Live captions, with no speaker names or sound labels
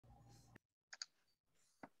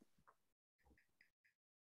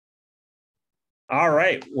All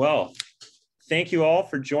right. Well, thank you all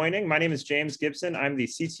for joining. My name is James Gibson. I'm the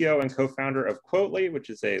CTO and co-founder of Quotely, which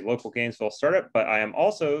is a local Gainesville startup, but I am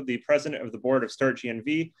also the president of the board of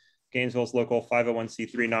startGNV, Gainesville's local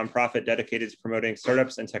 501c3 nonprofit dedicated to promoting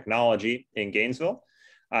startups and technology in Gainesville.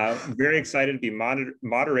 I'm very excited to be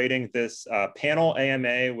moderating this panel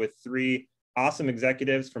AMA with three awesome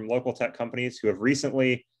executives from local tech companies who have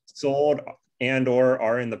recently sold and or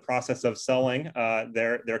are in the process of selling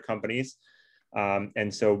their companies.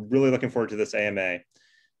 And so really looking forward to this AMA.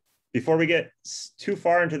 Before we get too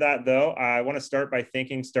far into that though, I want to start by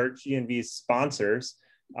thanking startGNV's sponsors.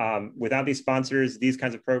 Without these sponsors, these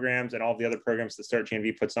kinds of programs and all the other programs that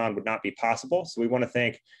startGNV puts on would not be possible. So we want to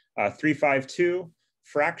thank 352,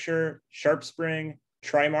 Fracture, SharpSpring,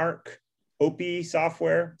 Trimark, OP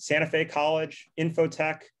Software, Santa Fe College,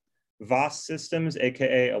 Infotech, Voss Systems,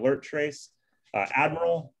 aka AlertTrace,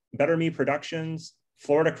 Admiral, Better Me Productions,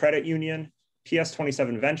 Florida Credit Union,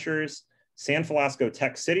 PS27 Ventures, San Falasco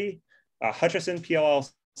Tech City, Hutchison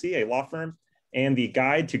PLLC, a law firm, and the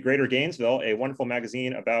Guide to Greater Gainesville, a wonderful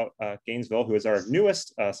magazine about Gainesville, who is our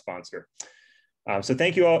newest sponsor. So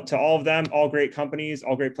thank you all to all of them, all great companies,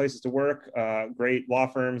 all great places to work, great law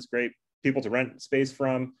firms, great people to rent space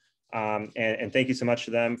from. And thank you so much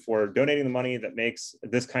to them for donating the money that makes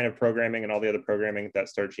this kind of programming and all the other programming that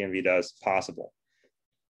startGNV does possible.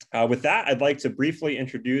 With that, I'd like to briefly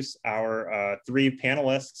introduce our three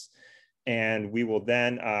panelists, and we will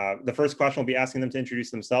then, the first question will be asking them to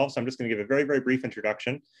introduce themselves. So I'm just going to give a very, very brief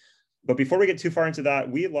introduction. But before we get too far into that,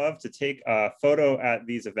 we love to take a photo at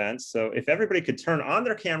these events. So if everybody could turn on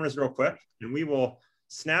their cameras real quick, and we will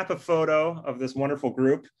snap a photo of this wonderful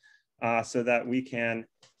group so that we can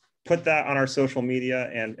put that on our social media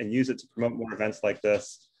and use it to promote more events like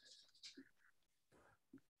this.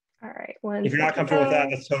 All right. If you're not comfortable with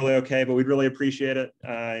that, that's totally okay, but we'd really appreciate it.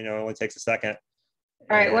 It only takes a second.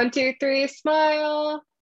 All right, 1, 2, 3, smile.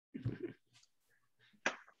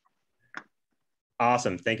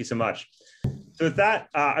 Awesome, thank you so much. So with that,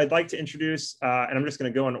 I'd like to introduce, and I'm just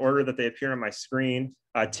gonna go in order that they appear on my screen,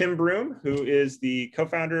 Tim Broom, who is the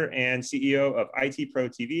co-founder and CEO of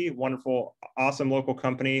ITProTV, wonderful, awesome local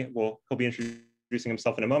company. He'll be introducing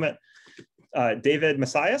himself in a moment. David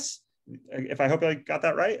Messias, if I hope I got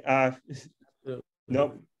that right.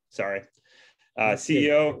 Nope, sorry.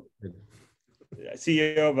 CEO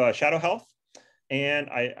of Shadow Health. And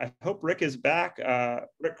I hope Rick is back.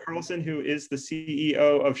 Rick Carlson, who is the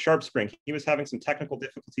CEO of SharpSpring. He was having some technical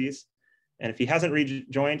difficulties. And if he hasn't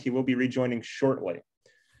rejoined, he will be rejoining shortly.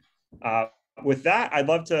 With that, I'd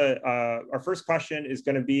love to, our first question is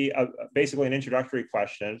going to be basically an introductory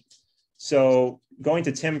question. So going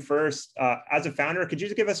to Tim first, as a founder, could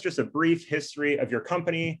you give us just a brief history of your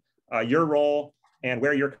company, your role, and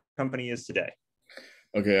where your company is today?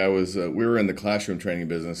 Okay, we were in the classroom training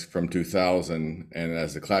business from 2000, and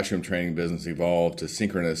as the classroom training business evolved to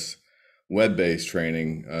synchronous web-based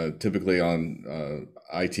training, typically on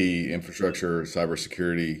IT infrastructure,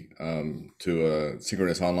 cybersecurity, to a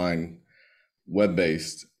synchronous online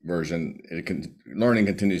web-based version, learning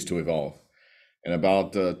continues to evolve. And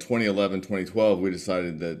about 2011, 2012, we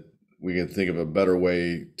decided that we could think of a better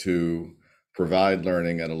way to provide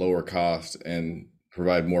learning at a lower cost and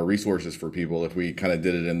provide more resources for people if we kind of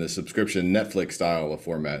did it in the subscription Netflix style of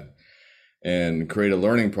format, and create a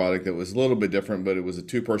learning product that was a little bit different, but it was a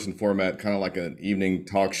two-person format, kind of like an evening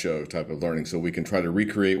talk show type of learning. So we can try to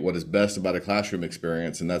recreate what is best about a classroom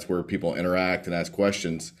experience, and that's where people interact and ask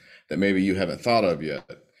questions that maybe you haven't thought of yet.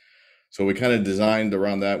 So we kind of designed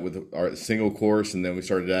around that with our single course, and then we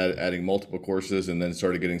started adding multiple courses, and then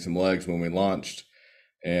started getting some legs when we launched.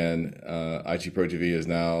 And ITProTV is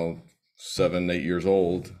now 7, 8 years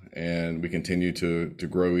old, and we continue to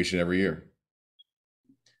grow each and every year.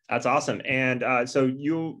 That's awesome. And so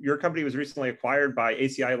your company was recently acquired by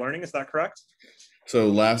ACI Learning, is that correct? So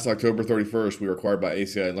last October 31st, we were acquired by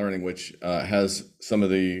ACI Learning, which has some of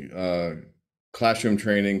the classroom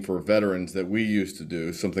training for veterans that we used to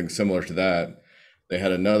do, something similar to that. They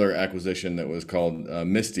had another acquisition that was called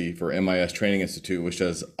MISTI for MIS Training Institute, which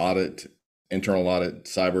does audit, internal audit,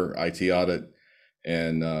 cyber IT audit,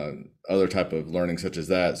 and other type of learning such as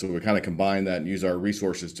that. So we kind of combine that and use our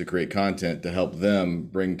resources to create content to help them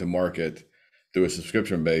bring to market through a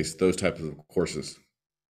subscription base, those types of courses.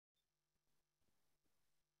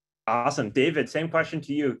 Awesome. David, same question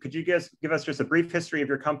to you. Could you give us just a brief history of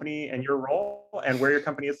your company and your role and where your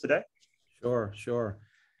company is today? Sure.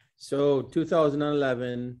 So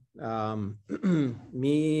 2011,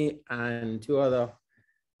 me and two other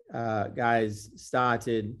guys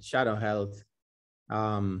started Shadow Health.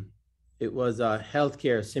 It was a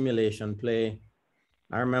healthcare simulation play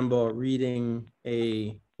I remember reading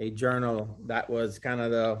a journal that was kind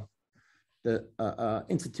of the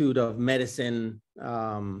Institute of Medicine,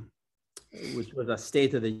 which was a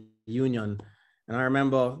State of the Union. And I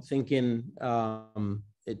remember thinking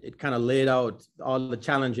it kind of laid out all the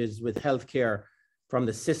challenges with healthcare from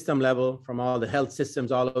the system level, from all the health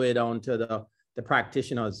systems all the way down to the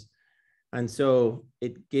practitioners. And so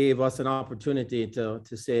it gave us an opportunity to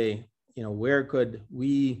say, you know, where could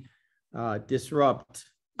we disrupt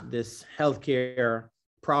this healthcare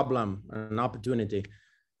problem and opportunity?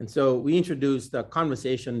 And so we introduced a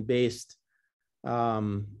conversation-based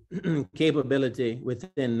capability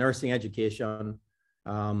within nursing education.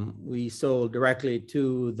 We sold directly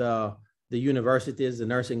to the universities, the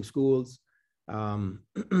nursing schools.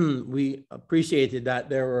 We appreciated that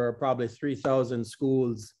there were probably 3,000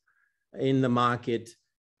 schools in the market.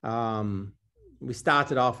 We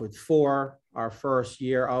started off with 4 our first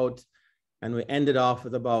year out, and we ended off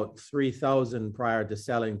with about 3,000 prior to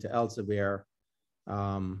selling to Elsevier.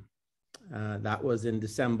 That was in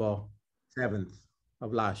December 7th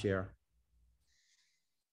of last year.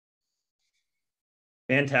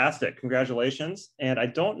 Fantastic, congratulations. And I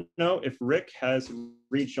don't know if Rick has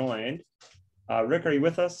rejoined. Rick, are you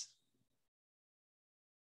with us?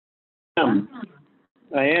 I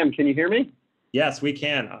am, can you hear me? Yes, we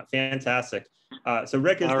can, fantastic. So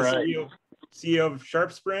Rick is the CEO of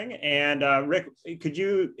SharpSpring. And Rick, could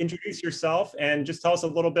you introduce yourself and just tell us a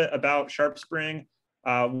little bit about SharpSpring,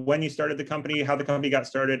 when you started the company, how the company got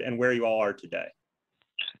started, and where you all are today?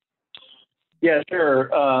 Yeah, sure.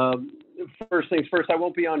 First things first, I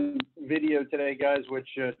won't be on video today, guys, which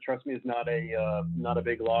trust me is not a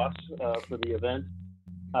big loss for the event,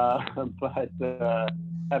 but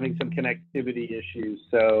having some connectivity issues,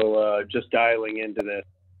 so just dialing into this.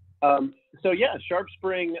 So yeah,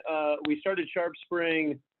 SharpSpring, we started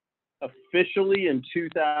SharpSpring officially in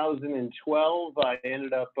 2012. I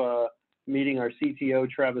ended up meeting our CTO,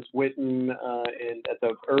 Travis Witten, at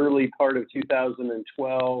the early part of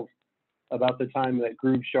 2012, about the time that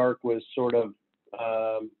GrooveShark was sort of,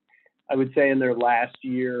 I would say, in their last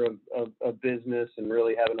year of business and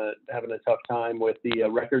really having a tough time with the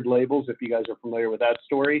record labels, if you guys are familiar with that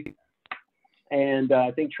story. And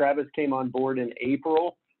I think Travis came on board in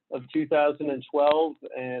April of 2012,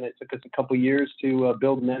 and it took us a couple years to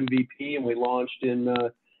build an MVP, and we launched in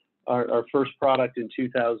our first product in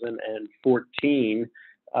 2014.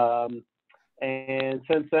 And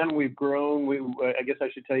since then, we've grown. I guess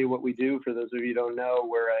I should tell you what we do. For those of you who don't know,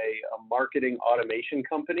 we're a marketing automation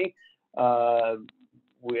company.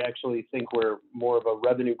 We actually think we're more of a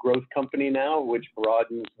revenue growth company now, which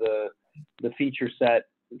broadens the feature set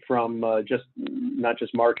from not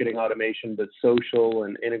just marketing automation, but social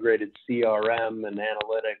and integrated CRM and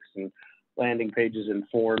analytics and landing pages and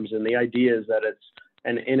forms. And the idea is that it's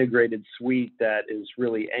an integrated suite that is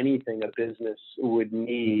really anything a business would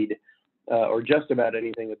need, or just about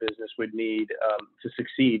anything a business would need to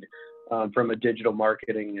succeed from a digital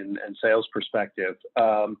marketing and sales perspective.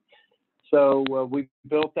 So we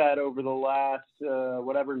built that over the last,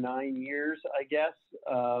 9 years, I guess.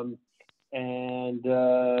 And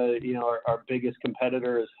you know, our biggest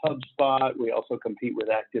competitor is HubSpot. We also compete with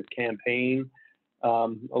ActiveCampaign.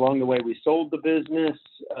 Along the way, we sold the business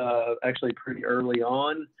actually pretty early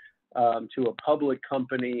on to a public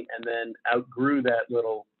company, and then outgrew that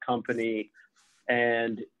little company.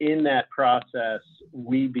 And in that process,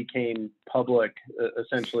 we became public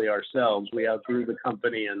essentially ourselves. We outgrew the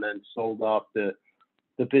company and then sold off the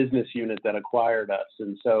business unit that acquired us.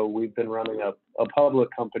 And so we've been running a public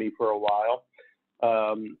company for a while.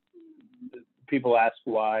 People ask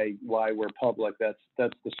why we're public. That's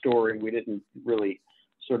the story. We didn't really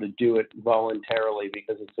sort of do it voluntarily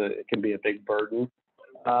because it can be a big burden.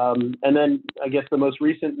 And then I guess the most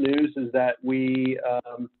recent news is that we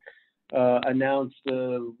announced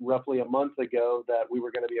roughly a month ago that we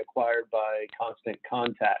were going to be acquired by Constant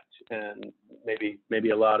Contact. And maybe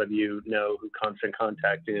a lot of you know who Constant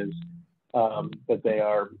Contact is, but they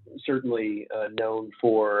are certainly known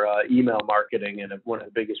for email marketing and one of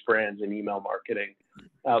the biggest brands in email marketing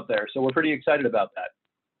out there. So we're pretty excited about that.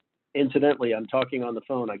 Incidentally, I'm talking on the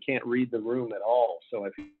phone. I can't read the room at all, so I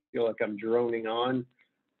feel like I'm droning on.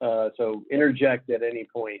 So interject at any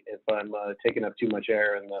point if I'm taking up too much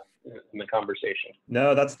air in the conversation.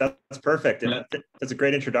 No, that's perfect. And that's a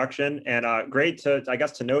great introduction, and great to, I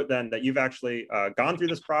guess, to note then that you've actually gone through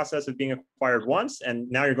this process of being acquired once, and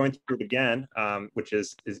now you're going through it again, which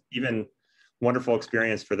is even wonderful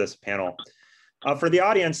experience for this panel. For the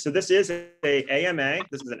audience, so this is a AMA.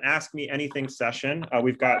 This is an Ask Me Anything session.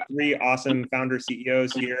 We've got 3 awesome founder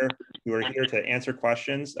CEOs here who are here to answer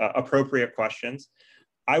questions, appropriate questions.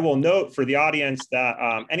 I will note for the audience that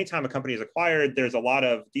anytime a company is acquired, there's a lot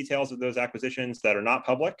of details of those acquisitions that are not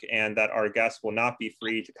public and that our guests will not be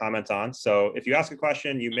free to comment on. So if you ask a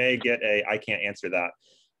question, you may get a, I can't answer that.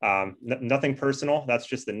 Nothing personal, that's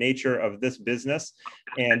just the nature of this business.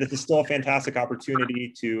 And this is still a fantastic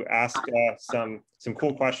opportunity to ask some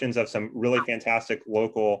cool questions of some really fantastic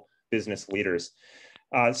local business leaders.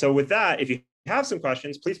 So with that, if you have some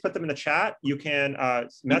questions, please put them in the chat. You can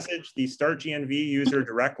message the startGNV user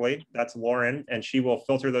directly. That's Lauren, and she will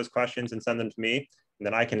filter those questions and send them to me, and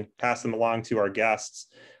then I can pass them along to our guests.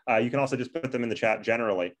 You can also just put them in the chat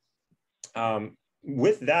generally.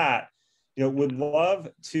 With that, would love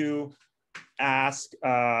to ask,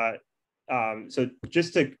 so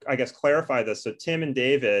just to, I guess, clarify this. So Tim and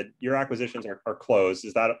David, your acquisitions are closed.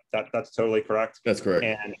 Is that's totally correct? That's correct.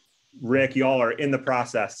 And Rick, y'all are in the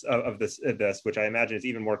process of this, which I imagine is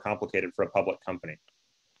even more complicated for a public company.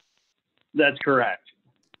 That's correct.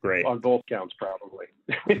 Great. On both counts, probably.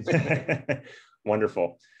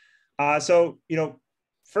 Wonderful. So,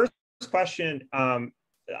 first question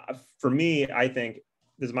for me, I think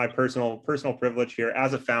this is my personal privilege here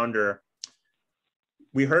as a founder.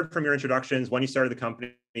 We heard from your introductions when you started the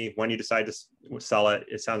company, when you decided to sell it.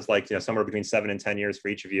 It sounds like somewhere between 7 and 10 years for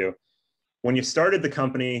each of you. When you started the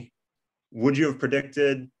company, would you have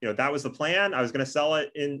predicted, that was the plan? I was going to sell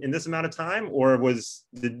it in this amount of time, or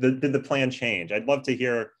did the plan change? I'd love to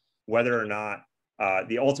hear whether or not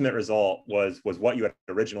the ultimate result was what you had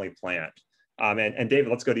originally planned. And David,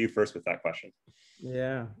 let's go to you first with that question.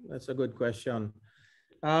 Yeah, that's a good question.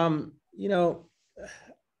 I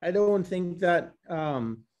don't think that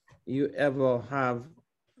you ever have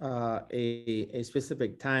a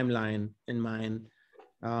specific timeline in mind.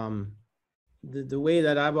 The way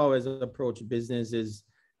that I've always approached business is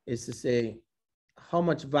to say, how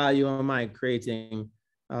much value am I creating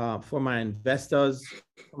for my investors,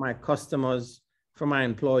 for my customers, for my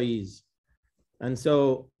employees? And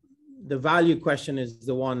so the value question is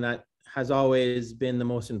the one that has always been the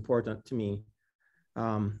most important to me.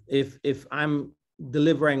 If I'm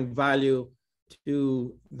delivering value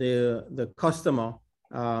to the customer,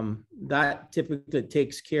 that typically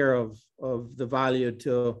takes care of the value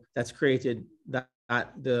that's created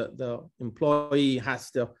that the employee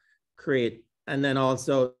has to create. And then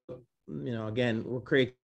also, again, we're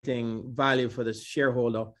creating value for the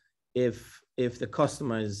shareholder if the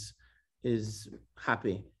customer is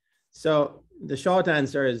happy. So the short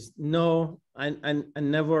answer is no. I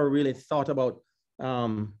never really thought about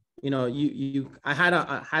I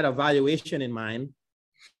had a valuation in mind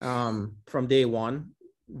from day one.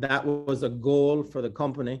 That was a goal for the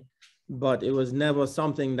company, but it was never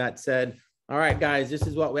something that said, all right, guys, this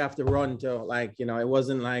is what we have to run to. It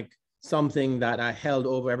wasn't like something that I held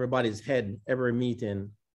over everybody's head every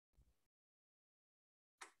meeting.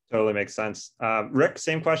 Totally makes sense. Rick,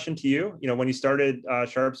 same question to you. When you started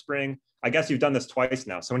SharpSpring, I guess you've done this twice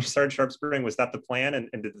now. So when you started SharpSpring, was that the plan? And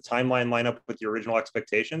did the timeline line up with your original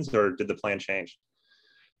expectations, or did the plan change?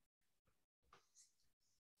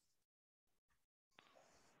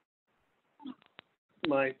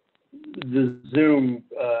 The Zoom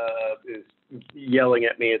is yelling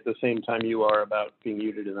at me at the same time you are about being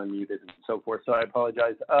muted and unmuted and so forth. So I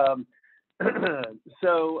apologize.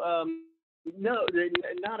 No,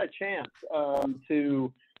 not a chance.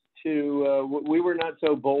 We were not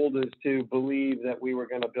so bold as to believe that we were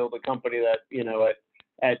going to build a company that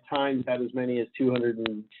at times had as many as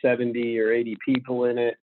 270 or 80 people in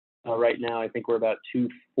it. Right now, I think we're about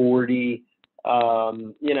 240.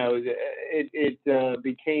 It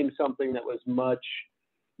became something that was much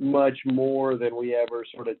more than we ever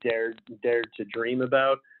sort of dared to dream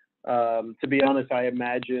about. To be honest, I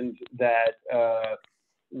imagined that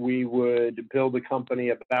we would build a company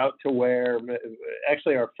about to where,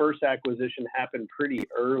 actually our first acquisition happened pretty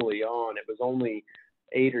early on. It was only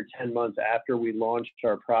 8 or 10 months after we launched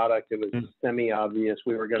our product. It was semi-obvious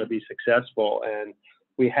we were going to be successful, and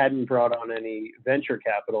we hadn't brought on any venture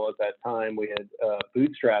capital at that time. We had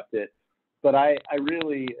bootstrapped it, but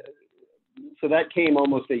so that came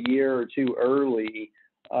almost a year or two early.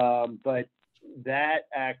 But that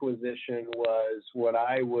acquisition was what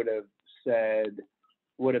I would have said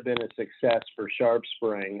would have been a success for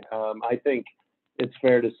SharpSpring. I think it's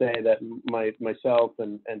fair to say that myself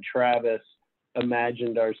and Travis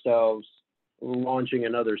imagined ourselves launching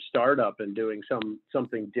another startup and doing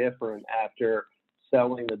something different after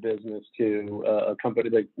selling the business to a company.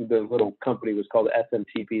 The little company was called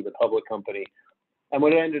SMTP, the public company. And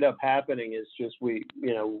what ended up happening is just we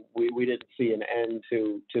didn't see an end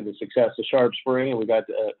to the success of SharpSpring, and we got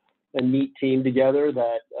a neat team together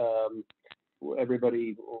that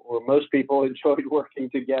everybody or most people enjoyed working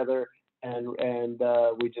together, and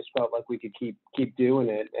we just felt like we could keep doing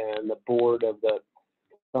it. And the board of the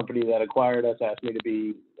company that acquired us asked me to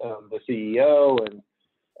be the CEO,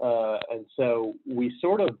 and so we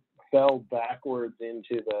sort of fell backwards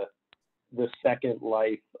into the second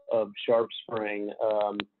life of SharpSpring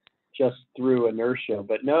just through inertia.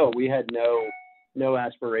 But no, we had no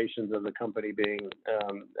aspirations of the company being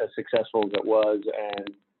as successful as it was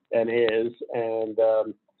and is, and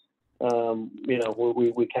you know,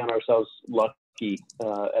 we count ourselves lucky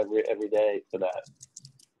every day for that.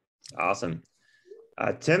 Awesome.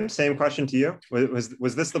 Tim, same question to you.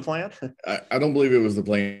 Was this the plan? I don't believe it was the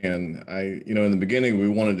plan. You know, in the beginning, we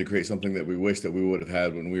wanted to create something that we wish that we would have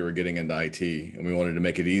had when we were getting into IT, and we wanted to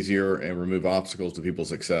make it easier and remove obstacles to people's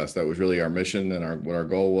success. That was really our mission and what our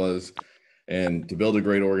goal was. And to build a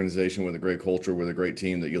great organization with a great culture, with a great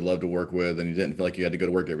team that you love to work with, and you didn't feel like you had to go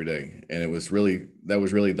to work every day. And that was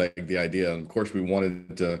really like the idea. And of course, we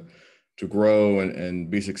wanted to grow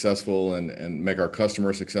and be successful and make our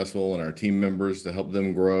customers successful and our team members, to help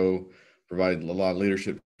them grow, provide a lot of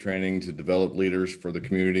leadership training to develop leaders for the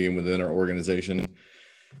community and within our organization.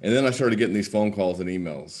 And then I started getting these phone calls and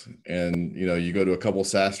emails, and, you know, you go to a couple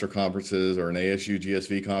SaaStr conferences or an ASU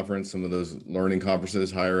GSV conference, some of those learning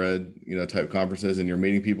conferences, higher ed, you know, type conferences, and you're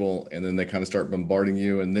meeting people, and then they kind of start bombarding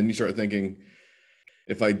you. And then you start thinking,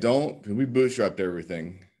 if I don't, because we bootstrapped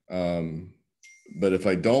everything, but if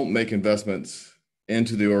I don't make investments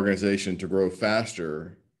into the organization to grow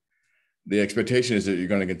faster, the expectation is that you're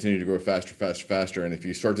going to continue to grow faster. And if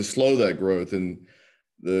you start to slow that growth, and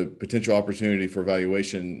the potential opportunity for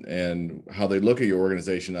valuation and how they look at your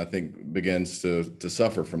organization, I think, begins to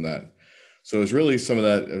suffer from that. So it's really some of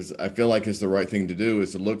that, I feel like, is the right thing to do,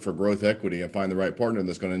 is to look for growth equity and find the right partner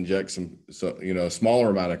that's going to inject a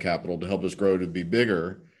smaller amount of capital to help us grow to be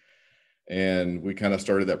bigger. And we kind of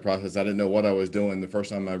started that process. I didn't know what I was doing. The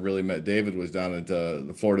first time I really met David was down at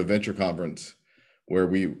the Florida Venture Conference, where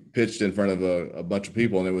we pitched in front of a bunch of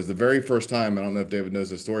people. And it was the very first time, I don't know if David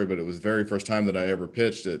knows the story, but it was the very first time that I ever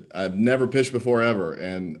pitched it. I've never pitched before ever.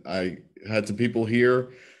 And I had some people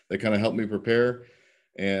here that kind of helped me prepare.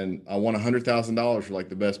 And I won $100,000 for like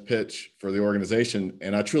the best pitch for the organization.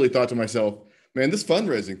 And I truly thought to myself, man, this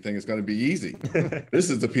fundraising thing is going to be easy. This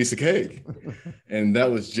is a piece of cake. And that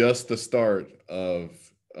was just the start of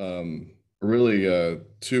really a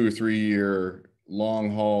 2 or 3 year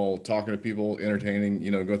long haul, talking to people, entertaining,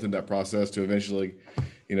 you know, go through that process to eventually,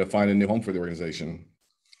 you know, find a new home for the organization.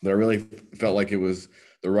 But I really felt like it was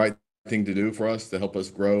the right thing to do for us, to help us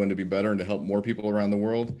grow and to be better and to help more people around the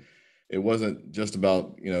world. It wasn't just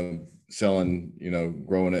about, you know, selling, you know,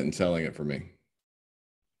 growing it and selling it for me.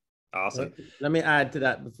 Awesome. Let me add to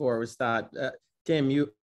that before we start. Tim,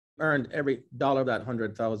 you earned every dollar of that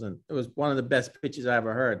 100,000. It was one of the best pitches I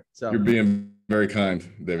ever heard. So you're being very kind,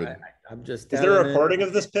 David. I'm just. Is there a recording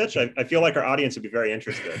of this pitch? I feel like our audience would be very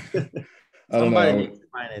interested. Somebody needs to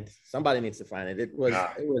find it. Somebody needs to find it. It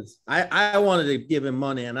was. I wanted to give him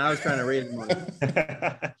money, and I was trying to raise money.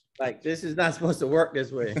 Like, this is not supposed to work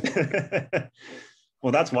this way.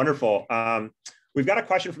 Well, that's wonderful. We've got a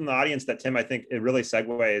question from the audience that, Tim, I think it really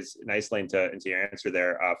segues nicely into your answer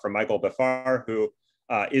there, from Michael Bafar, who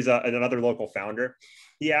is another local founder.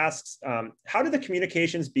 He asks, how did the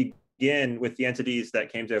communications begin with the entities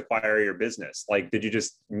that came to acquire your business? Like, did you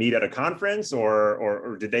just meet at a conference,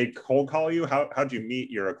 or did they cold call you? How did you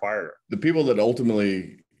meet your acquirer? The people that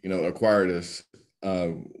ultimately, you know, acquired us,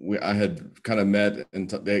 I had kind of met, and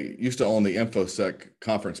they used to own the InfoSec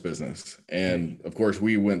conference business. And of course,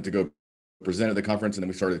 we went to go present at the conference, and then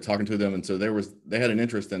we started talking to them. And so they had an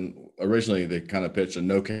interest in, originally they kind of pitched a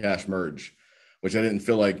no cash merge, which I didn't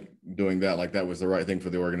feel like doing that, like that was the right thing for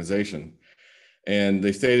the organization. And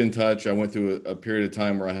they stayed in touch. I went through a period of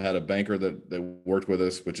time where I had a banker that worked with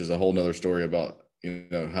us, which is a whole nother story about, you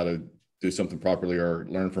know, how to do something properly or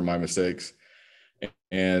learn from my mistakes.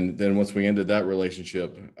 And then once we ended that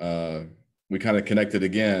relationship, we kind of connected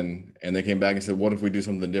again, and they came back and said, what if we do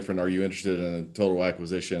something different? Are you interested in a total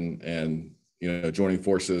acquisition and, you know, joining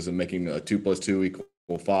forces and making a 2 + 2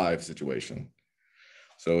 = 5 situation?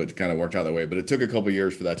 So it kind of worked out that way, but it took a couple of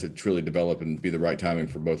years for that to truly develop and be the right timing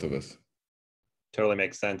for both of us. Totally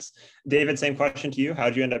makes sense. David, same question to you. How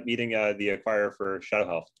did you end up meeting the acquirer for Shadow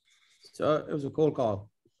Health? So it was a cold call.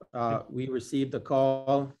 We received a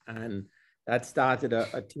call, and that started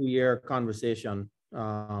a 2-year conversation.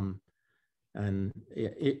 And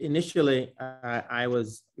initially, I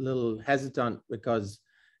was a little hesitant because,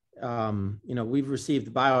 you know, we've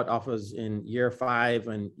received buyout offers in year 5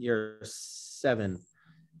 and year 7.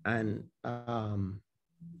 And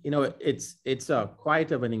it's a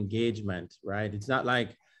quite of an engagement, right? It's not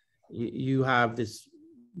like you have this,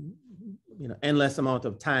 endless amount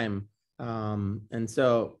of time. And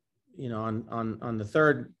so, on the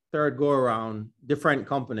third go around, different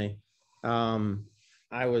company,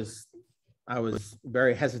 I was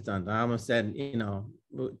very hesitant. I almost said,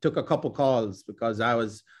 took a couple calls because I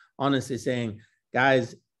was honestly saying,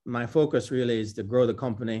 guys, my focus really is to grow the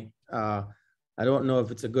company. I don't know if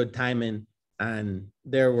it's a good timing. And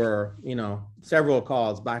there were, several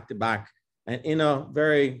calls back to back, and in a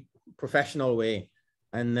very professional way.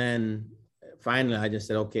 And then finally, I just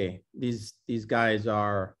said, okay, these guys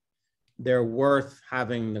they're worth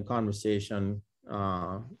having the conversation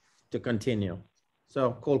to continue.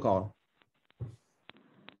 So cold call.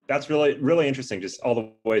 That's really, really interesting, just all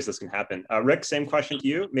the ways this can happen. Rick, same question to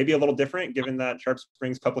you, maybe a little different given that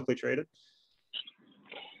SharpSpring's publicly traded.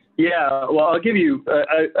 Yeah, well, I'll give you,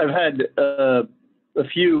 I've had a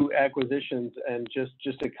few acquisitions, and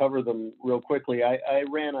just to cover them real quickly, I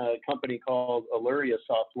ran a company called Illuria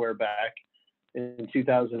Software back in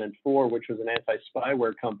 2004, which was an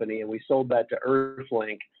anti-spyware company, and we sold that to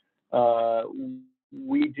Earthlink.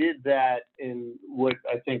 We did that in what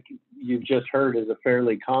I think you've just heard is a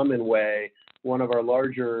fairly common way. One of our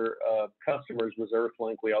larger customers was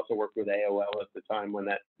Earthlink. We also worked with AOL at the time when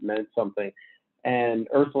that meant something. And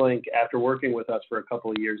Earthlink, after working with us for a couple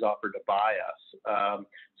of years, offered to buy us.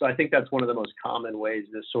 So I think that's one of the most common ways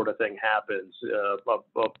this sort of thing happens, a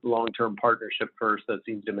long-term partnership first that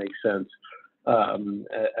seems to make sense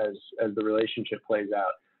as the relationship plays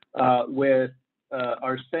out. With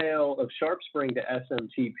our sale of SharpSpring to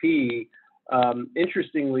SMTP,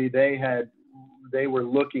 interestingly, they were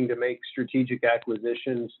looking to make strategic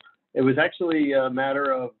acquisitions. It was actually a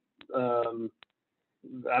matter of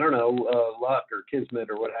I don't know, luck or kismet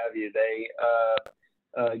or what have you. They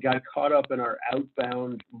got caught up in our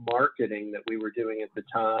outbound marketing that we were doing at the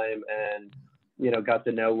time, and got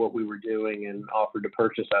to know what we were doing and offered to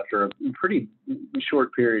purchase after a pretty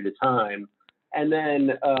short period of time. And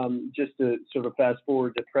then just to sort of fast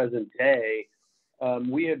forward to present day,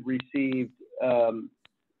 we had received a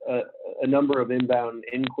number of inbound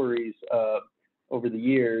inquiries over the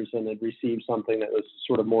years, and had received something that was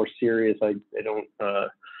sort of more serious. I don't,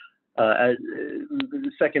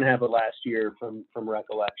 the second half of last year from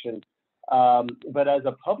recollection. But as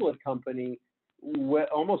a public company,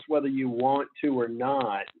 almost whether you want to or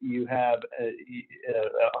not, you have,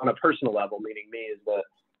 on a personal level, meaning me as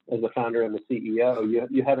the founder and the CEO,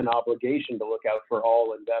 you have an obligation to look out for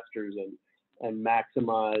all investors and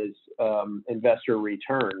maximize investor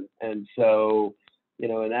return. And so,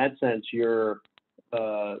 in that sense, your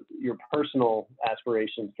personal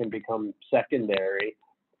aspirations can become secondary.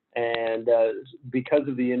 And because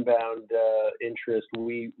of the inbound interest,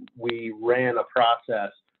 we ran a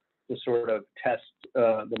process to sort of test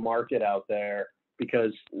the market out there,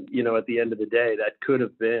 because at the end of the day, that could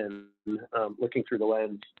have been, looking through the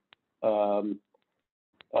lens of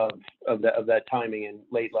that timing in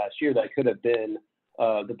late last year, that could have been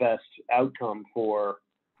the best outcome for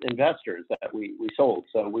investors that we sold.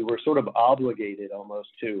 So we were sort of obligated almost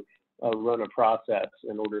to run a process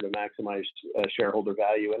in order to maximize shareholder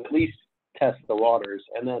value and at least test the waters.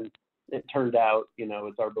 And then it turned out,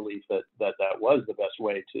 it's our belief that was the best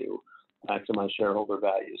way to maximize shareholder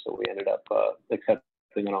value. So we ended up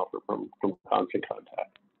accepting an offer from Constant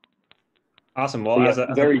Contact. Awesome. Well, yeah, as a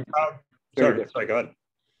very sorry, go ahead.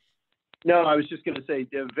 No, I was just going to say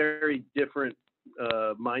a very different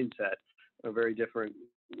mindset, a very different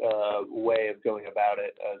way of going about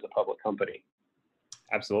it as a public company.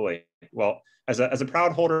 Absolutely. Well, as a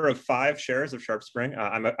proud holder of 5 shares of SharpSpring,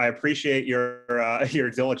 I appreciate your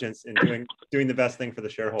diligence in doing the best thing for the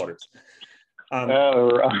shareholders.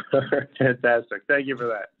 Fantastic. Thank you for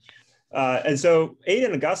that. And so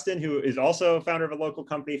Aidan Augustin, who is also founder of a local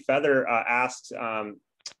company, Feather, asked,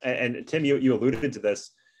 and Tim, you alluded to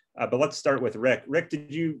this, but let's start with Rick. Rick,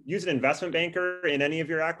 did you use an investment banker in any of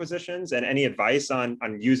your acquisitions, and any advice on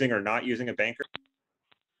using or not using a banker?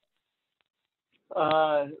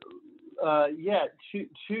 Yeah,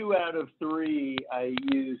 two out of 3 I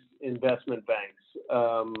used investment banks.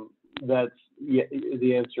 That's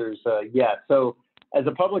the answer is yes. So as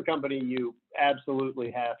a public company, you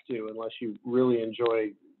absolutely have to, unless you really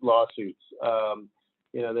enjoy lawsuits.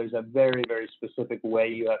 There's a very, very specific way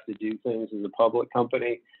you have to do things as a public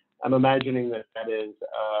company. I'm imagining that is,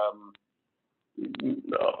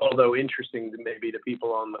 although interesting maybe to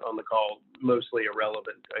people on the call, mostly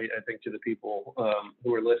irrelevant, I think, to the people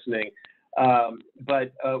who are listening.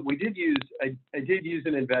 But I did use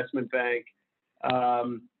an investment bank.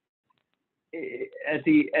 at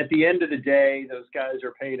the end of the day, those guys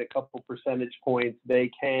are paid a couple percentage points. They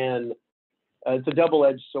can. It's a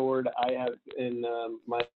double-edged sword. I have in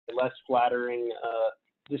my less flattering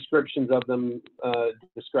descriptions of them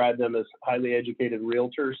describe them as highly educated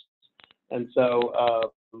realtors, and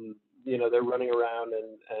so they're running around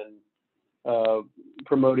and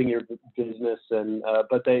promoting your business, and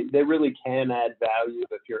but they really can add value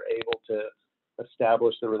if you're able to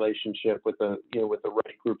establish the relationship with the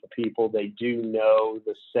right group of people. They do know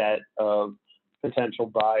the set of potential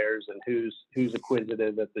buyers and who's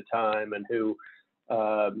acquisitive at the time, and who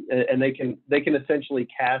and they can essentially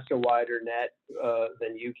cast a wider net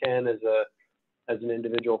than you can as an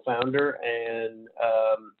individual founder, and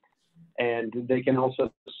they can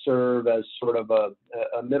also serve as sort of a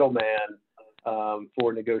middleman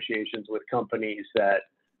for negotiations with companies that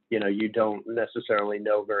you don't necessarily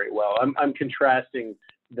know very well. I'm contrasting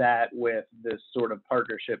that with this sort of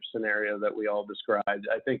partnership scenario that we all described.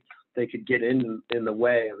 I think they could get in the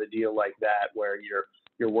way of a deal like that, where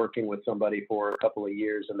you're working with somebody for a couple of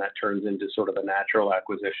years and that turns into sort of a natural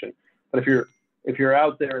acquisition. But if you're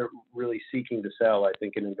out there really seeking to sell, I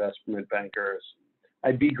think an investment banker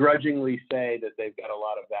I'd begrudgingly say that they've got a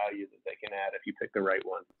lot of value that they can add if you pick the right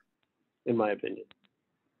one, in my opinion.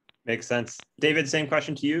 Makes sense. David, same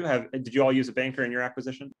question to you. Did you all use a banker in your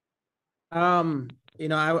acquisition? I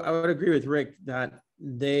would agree with Rick that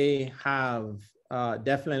they have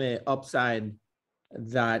definitely upside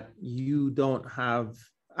that you don't have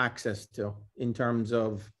access to, in terms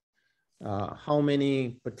of how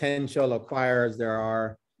many potential acquirers there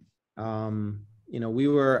are. We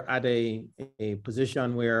were at a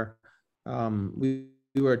position where we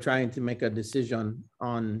were trying to make a decision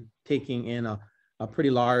on taking in a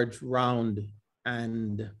pretty large round,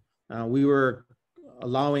 and we were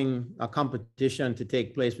allowing a competition to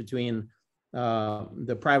take place between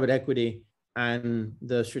the private equity and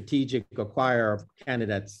the strategic acquirer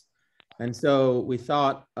candidates. And so we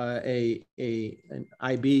thought an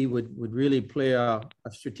IB would really play a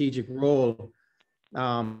strategic role.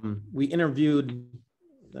 We interviewed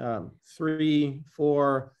 3,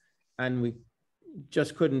 4, and we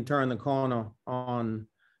just couldn't turn the corner on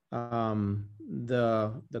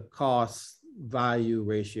the cost value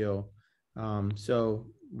ratio. So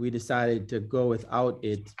we decided to go without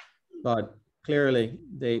it, but clearly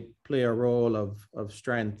they play a role of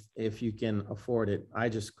strength if you can afford it. I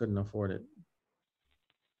just couldn't afford it.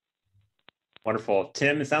 Wonderful.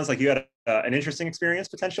 Tim, it sounds like you had an interesting experience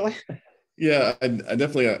potentially. Yeah, I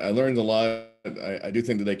definitely learned a lot. I do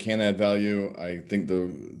think that they can add value. I think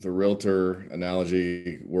the realtor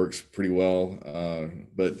analogy works pretty well.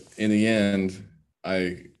 But in the end,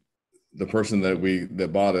 the person that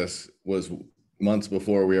bought us was months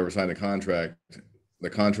before we ever signed a contract. The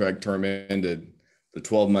contract term ended, the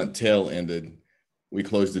 12-month tail ended, we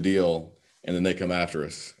closed the deal, and then they come after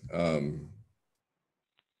us.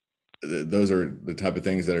 Those are the type of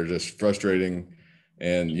things that are just frustrating,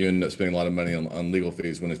 and you end up spending a lot of money on legal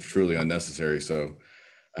fees when it's truly unnecessary. So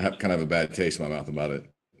I have kind of a bad taste in my mouth about it.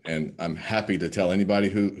 And I'm happy to tell anybody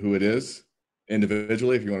who it is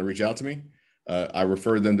individually if you want to reach out to me. I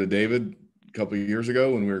referred them to David a couple of years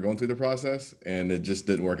ago when we were going through the process, and it just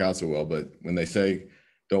didn't work out so well. But when they say,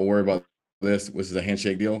 don't worry about this is a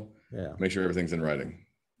handshake deal, make sure everything's in writing.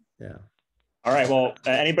 Yeah. All right. Well,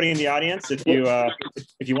 anybody in the audience, if you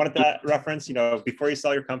wanted that reference, before you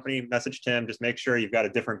sell your company, message Tim. Just make sure you've got a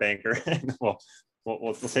different banker, and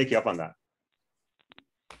we'll take you up on that.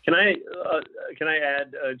 Can I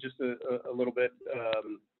add just a little bit,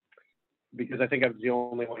 because I think I was the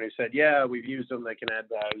only one who said, yeah, we've used them, they can add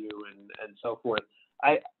value and so forth.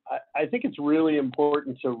 I think it's really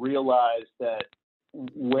important to realize that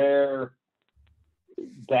where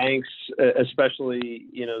banks, especially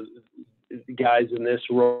guys in this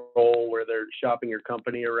role where they're shopping your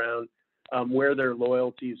company around, where their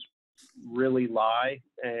loyalties really lie,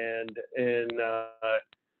 and in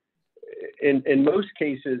most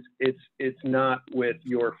cases it's not with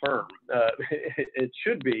your firm. It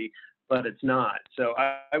should be, but it's not. So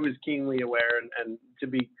I was keenly aware, and to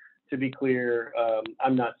be clear,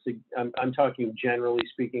 I'm talking generally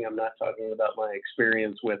speaking. I'm not talking about my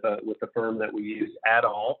experience with the firm that we use at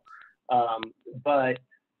all, but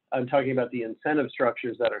I'm talking about the incentive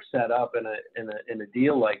structures that are set up in a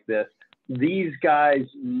deal like this. These guys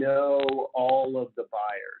know all of the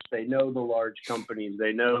buyers. They know the large companies.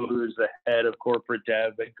 They know who's the head of corporate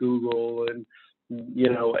dev at Google, and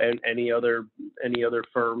and any other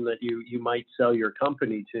firm that you might sell your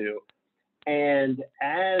company to. And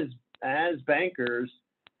as bankers,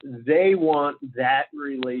 they want that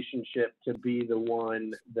relationship to be the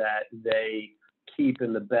one that they keep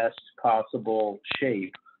in the best possible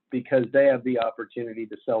shape, because they have the opportunity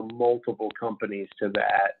to sell multiple companies to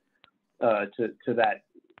that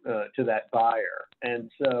buyer.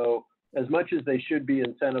 And so, as much as they should be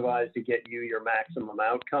incentivized to get you your maximum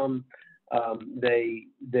outcome, they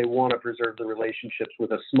want to preserve the relationships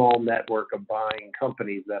with a small network of buying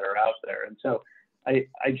companies that are out there. And so, I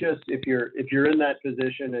just, if you're in that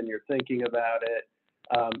position and you're thinking about it,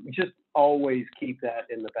 just always keep that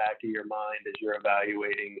in the back of your mind as you're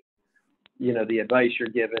evaluating, you know, the advice you're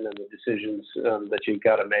given and the decisions that you've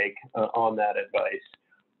got to make on that advice.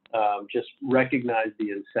 Just recognize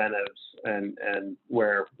the incentives and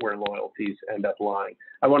where loyalties end up lying.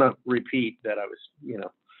 I want to repeat that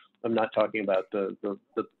I'm not talking about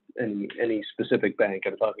any specific bank.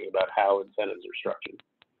 I'm talking about how incentives are structured.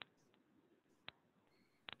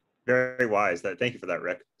 Very wise. Thank you for that,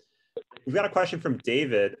 Rick. We've got a question from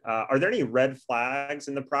David. Are there any red flags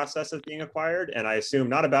in the process of being acquired? And I assume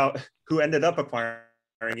not about who ended up acquiring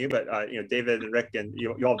you, but David and Rick, and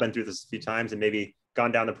you all been through this a few times and maybe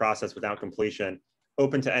gone down the process without completion.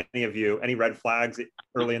 Open to any of you, any red flags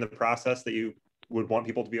early in the process that you would want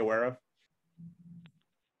people to be aware of?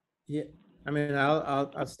 Yeah, I mean,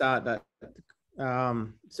 I'll start that.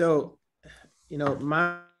 So,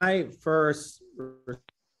 my first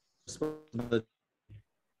responsibility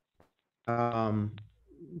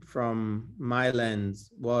from my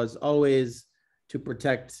lens was always to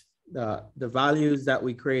protect the values that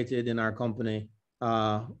we created in our company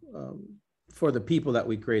for the people that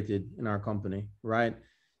we created in our company, right?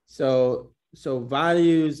 So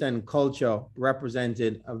values and culture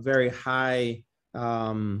represented a very high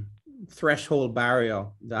threshold barrier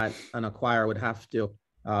that an acquirer would have to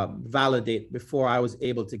validate before I was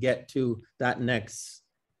able to get to that next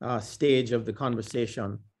stage of the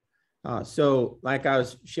conversation. So like I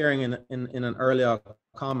was sharing in an earlier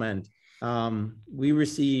comment, we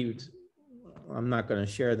received, I'm not going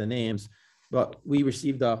to share the names, but we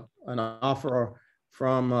received an offer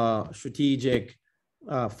from a strategic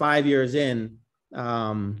 5 years in,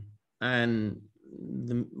 and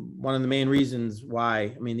one of the main reasons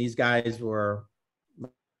why, I mean, these guys were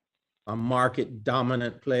a market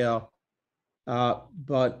dominant player,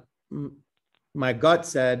 but my gut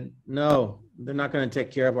said, no, they're not going to take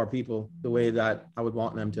care of our people the way that I would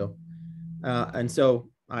want them to. And so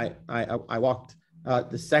I walked.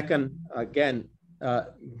 The second, again,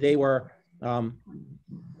 they were,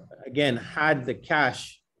 again, had the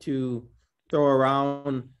cash to throw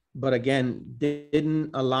around, but again, didn't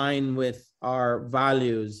align with our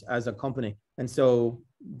values as a company. And so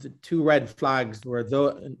the two red flags were,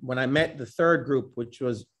 when I met the third group, which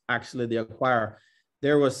was actually the acquirer,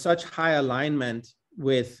 there was such high alignment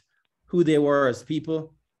with who they were as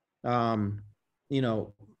people. They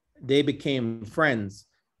became friends.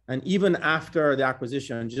 And even after the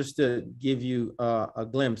acquisition, just to give you a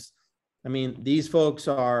glimpse, I mean, these folks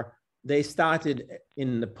they started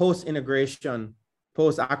in the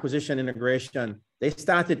post-acquisition integration, they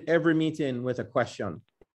started every meeting with a question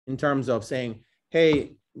in terms of saying,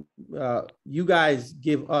 hey, you guys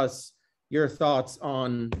give us your thoughts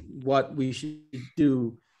on what we should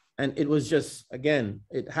do. And it was just, again,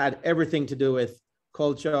 it had everything to do with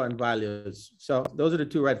culture and values. So those are the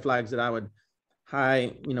two red flags that I would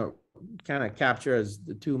kind of capture as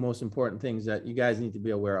the two most important things that you guys need to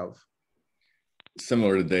be aware of.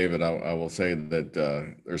 Similar to David, I will say that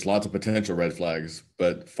there's lots of potential red flags,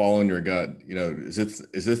 but following your gut, is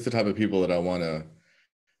this the type of people that I want to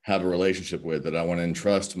have a relationship with, that I want to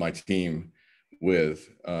entrust my team with,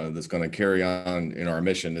 that's going to carry on in our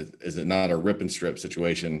mission? Is it not a rip and strip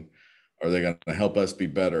situation? Are they going to help us be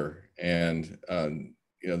better? And and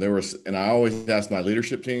I always ask my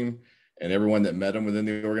leadership team and everyone that met them within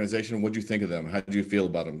the organization, what'd you think of them? How did you feel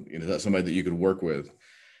about them? Is that somebody that you could work with?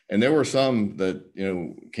 And there were some that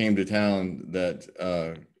came to town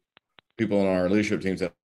that people on our leadership team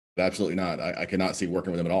said, absolutely not. I cannot see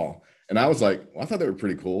working with them at all. And I was like, well, I thought they were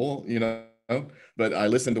pretty cool, but I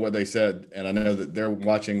listened to what they said, and I know that they're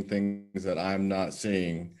watching things that I'm not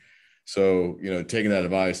seeing. So, taking that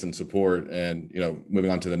advice and support and,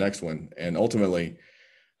 moving on to the next one. And ultimately,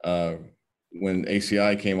 when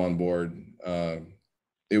ACI came on board,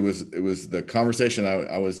 it was the conversation.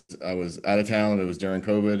 I was out of town. It was during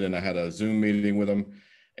COVID, and I had a Zoom meeting with him,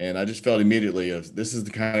 and I just felt immediately this is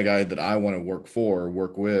the kind of guy that I want to work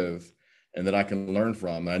with, and that I can learn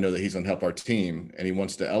from. And I know that he's going to help our team, and he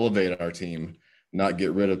wants to elevate our team, not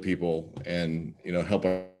get rid of people, and help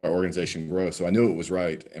our organization grow. So I knew it was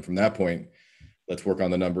right. And from that point, let's work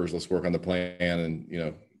on the numbers, let's work on the plan,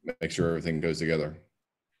 and make sure everything goes together.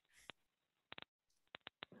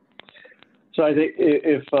 So I think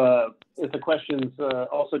if if the question's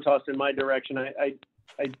also tossed in my direction, I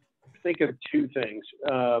think of two things.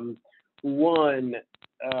 One,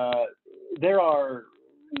 there are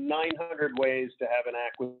 900 ways to have an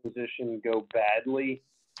acquisition go badly,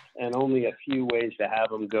 and only a few ways to have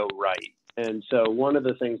them go right. And so one of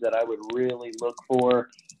the things that I would really look for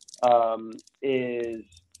is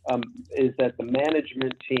that the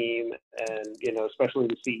management team, and especially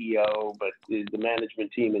the CEO, but the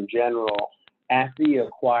management team in general, at the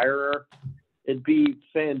acquirer, it'd be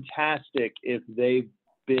fantastic if they've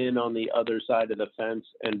been on the other side of the fence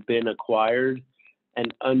and been acquired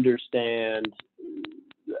and understand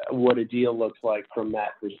what a deal looks like from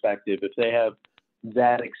that perspective. If they have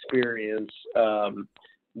that experience,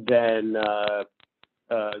 then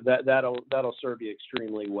that'll serve you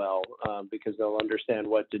extremely well, because they'll understand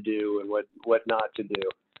what to do and what not to do.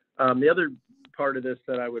 The other part of this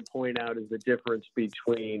that I would point out is the difference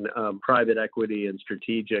between private equity and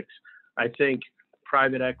strategics. I think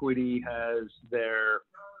private equity has their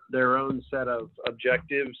own set of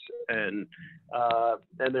objectives, and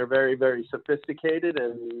they're very, very sophisticated,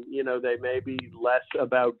 and they may be less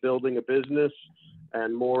about building a business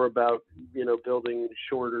and more about building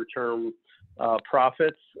shorter term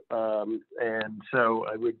profits. And so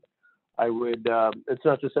I would it's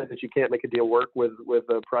not to say that you can't make a deal work with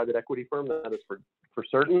a private equity firm, that is for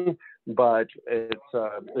certain, but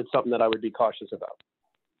it's something that I would be cautious about.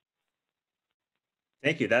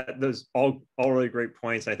 Thank you. Those all really great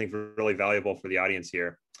points. I think really valuable for the audience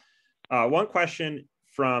here. One question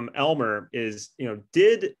from Elmer is,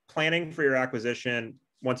 did planning for your acquisition,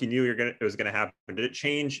 once you knew it was going to happen, did it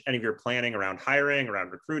change any of your planning around hiring,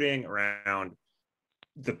 around recruiting, around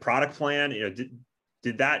the product plan?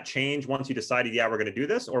 Did that change once you decided, yeah, we're going to do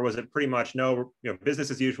this, or was it pretty much no, business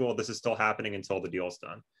as usual? This is still happening until the deal's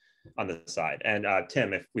done on the side. And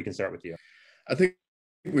Tim, if we can start with you. I think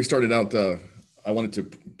we started out. I wanted to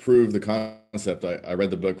prove the concept. I read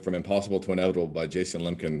the book From Impossible to Inevitable by Jason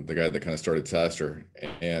Lemkin, the guy that kind of started SaaStr.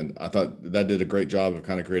 And I thought that did a great job of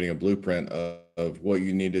kind of creating a blueprint of what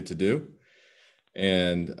you needed to do.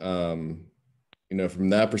 And, from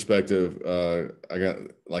that perspective, I got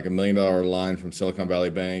like $1 million line from Silicon Valley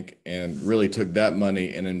Bank and really took that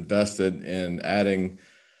money and invested in adding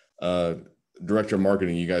director of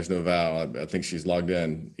marketing. You guys know Val. I think she's logged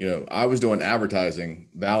in. I was doing advertising.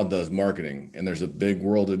 Val does marketing, and there's a big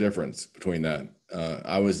world of difference between that.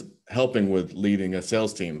 I was helping with leading a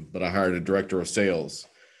sales team, but I hired a director of sales.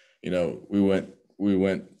 We went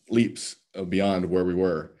leaps beyond where we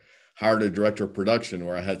were. Hired a director of production,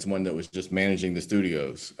 where I had someone that was just managing the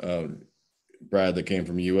studios. Brad, that came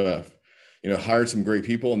from UF. Hired some great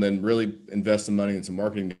people, and then really invest some money in some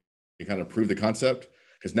marketing to kind of prove the concept.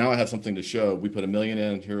 Because now I have something to show. We put $1 million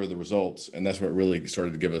in, here are the results. And that's what really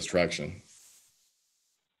started to give us traction.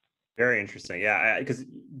 Very interesting. Yeah, because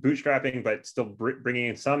bootstrapping, but still bringing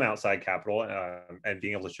in some outside capital and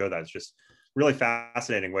being able to show that is just really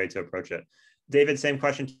fascinating way to approach it. David, same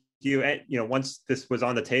question to you. Once this was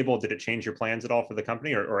on the table, did it change your plans at all for the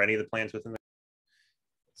company or any of the plans within the?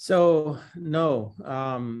 So no,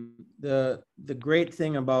 the great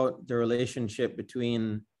thing about the relationship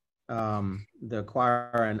between the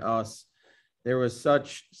acquirer and us, there was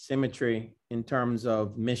such symmetry in terms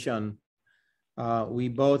of mission. We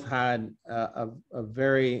both had a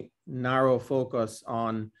very narrow focus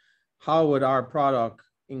on how would our product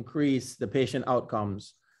increase the patient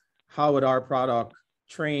outcomes? How would our product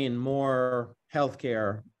train more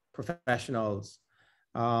healthcare professionals?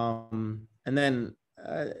 And then,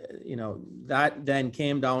 that then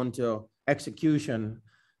came down to execution.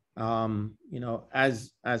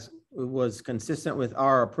 As it was consistent with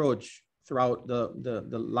our approach throughout the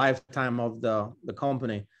lifetime of the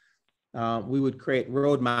company, we would create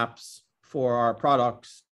roadmaps for our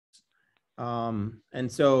products. And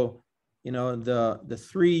so, the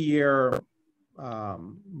 3-year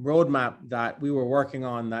roadmap that we were working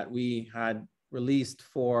on, that we had released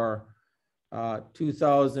for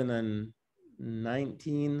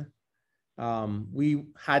 2019, we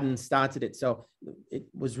hadn't started it. So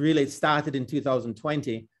it started in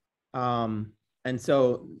 2020. And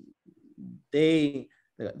so the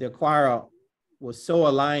acquirer was so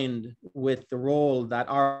aligned with the role that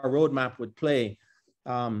our roadmap would play,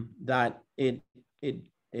 that it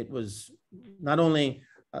was not only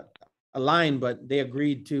aligned, but they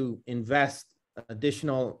agreed to invest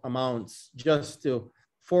additional amounts just to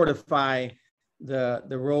fortify the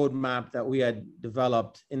roadmap that we had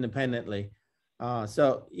developed independently.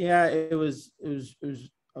 So yeah, it was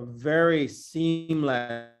a very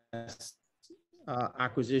seamless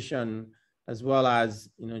acquisition, as well as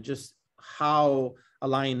just how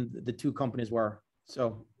aligned the two companies were.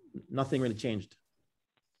 So nothing really changed.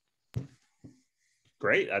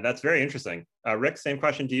 Great. That's very interesting. Rick, same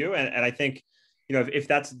question to you. And I think, you know, if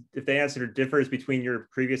the answer differs between your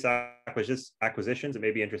previous acquisitions, it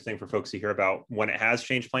may be interesting for folks to hear about when it has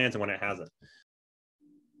changed plans and when it hasn't.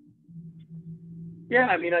 Yeah,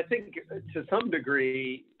 I mean, I think to some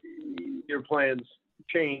degree, your plans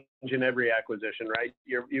change in every acquisition, right?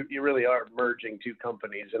 You really are merging two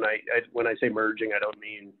companies, and I when I say merging, I don't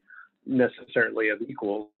mean necessarily of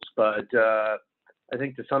equals, but I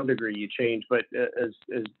think to some degree you change. But as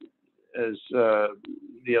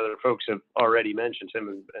the other folks have already mentioned,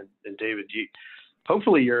 Tim and David,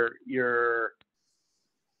 hopefully you're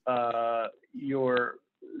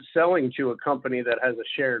selling to a company that has a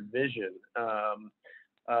shared vision,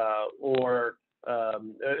 or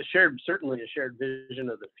certainly a shared vision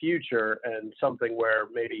of the future, and something where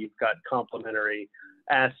maybe you've got complementary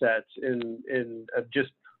assets in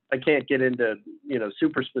just, I can't get into, you know,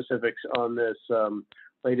 super specifics on this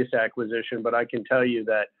latest acquisition, but I can tell you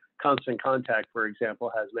that Constant Contact, for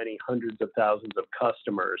example, has many hundreds of thousands of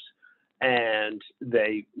customers, and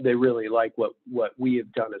they really like what we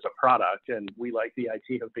have done as a product, and we like the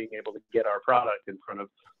idea of being able to get our product in front of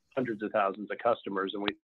hundreds of thousands of customers. And we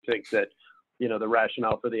think that, you know, the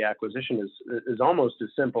rationale for the acquisition is almost as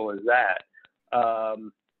simple as that.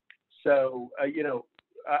 You know,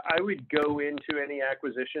 I would go into any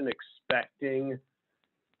acquisition expecting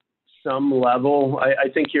some level. I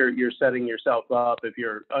think you're setting yourself up if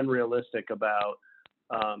you're unrealistic about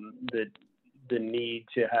the need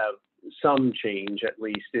to have some change, at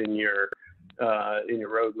least in your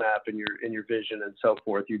roadmap and your vision and so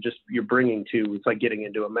forth. You're bringing to, it's like getting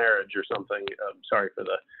into a marriage or something. Sorry for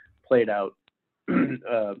the played out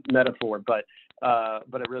metaphor, but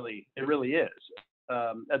it really is.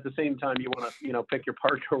 At the same time, you want to, you know, pick your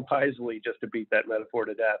partner wisely, just to beat that metaphor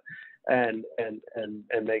to death, and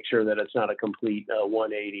make sure that it's not a complete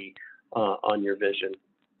 180 on your vision.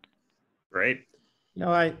 Great. You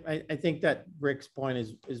know, I think that Rick's point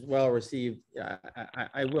is well received.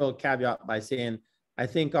 I will caveat by saying I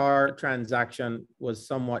think our transaction was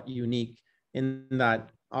somewhat unique in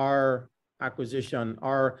that our acquisition,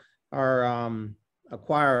 our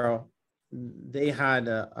acquirer, they had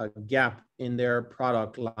a gap in their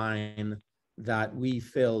product line that we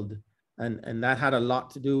filled, and that had a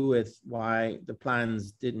lot to do with why the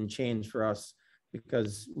plans didn't change for us,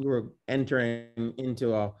 because we were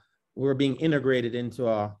being integrated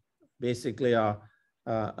into basically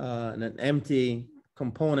an empty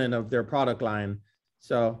component of their product line.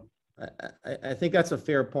 So I think that's a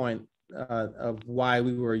fair point of why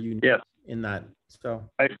we were unique in that. So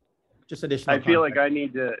just additional. I feel like I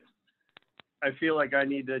need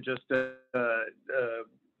to just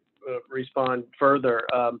respond further.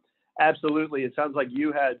 Absolutely, it sounds like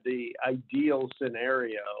you had the ideal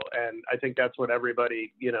scenario, and I think that's what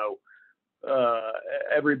everybody, you know,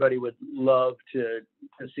 everybody would love to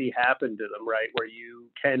see happen to them, right? Where you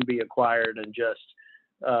can be acquired and just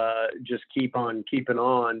keep on keeping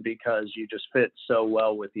on because you just fit so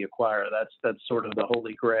well with the acquirer. That's sort of the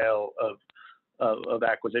holy grail of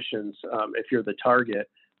acquisitions. If you're the target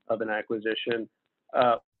of an acquisition,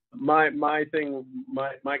 my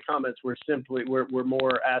comments were simply were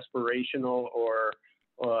more aspirational, or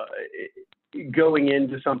going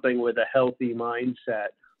into something with a healthy mindset.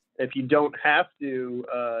 If you don't have to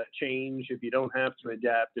change, if you don't have to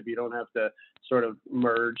adapt, if you don't have to sort of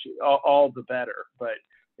merge, all the better. But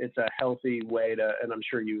it's a healthy way to, and I'm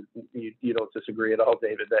sure you don't disagree at all,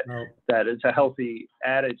 David, that it's a healthy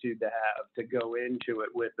attitude to have, to go into it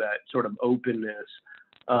with that sort of openness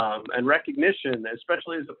and recognition,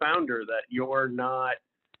 especially as a founder, that you're not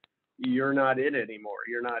in it anymore.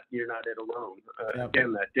 You're not it alone.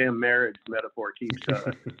 Again, that damn marriage metaphor keeps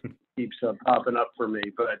popping up for me.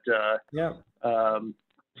 But it's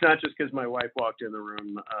not just because my wife walked in the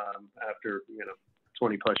room after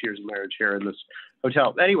 20 plus years of marriage here in this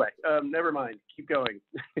hotel. Anyway, never mind. Keep going.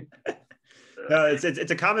 No,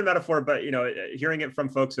 it's a common metaphor, but hearing it from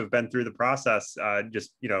folks who have been through the process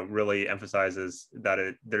just really emphasizes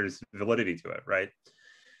that there's validity to it, right?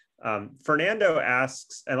 Fernando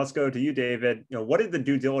asks, and let's go to you, David. What did the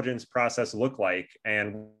due diligence process look like,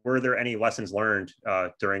 and were there any lessons learned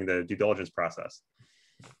during the due diligence process?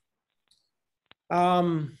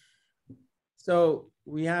 So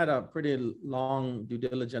we had a pretty long due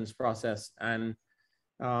diligence process, and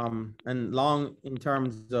long in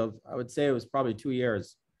terms of, I would say it was probably 2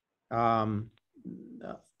 years.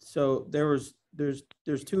 So there's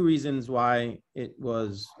two reasons why it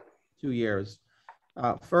was 2 years.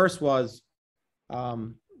 First was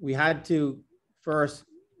we had to first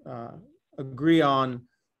agree on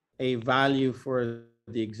a value for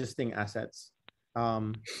the existing assets.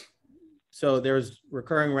 So there's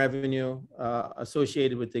recurring revenue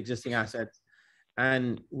associated with the existing assets.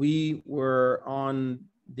 And we were on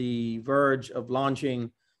the verge of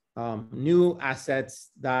launching new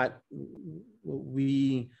assets that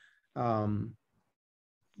we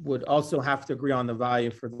would also have to agree on the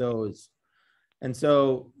value for those. And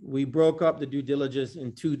so we broke up the due diligence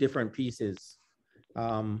in two different pieces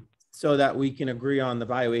so that we can agree on the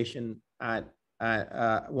valuation at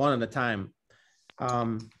one at a time.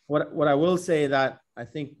 What I will say that I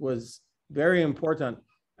think was very important,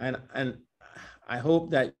 and I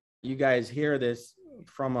hope that you guys hear this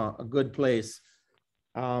from a good place.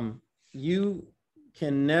 You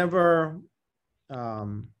can never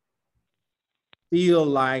feel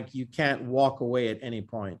like you can't walk away at any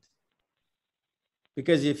point.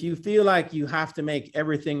 Because if you feel like you have to make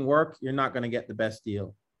everything work, you're not going to get the best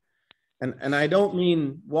deal. And I don't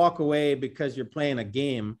mean walk away because you're playing a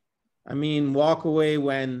game. I mean, walk away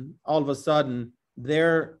when all of a sudden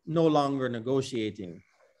they're no longer negotiating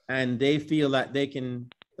and they feel that they can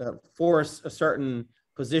force a certain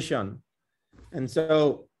position. And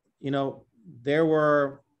so, you know, there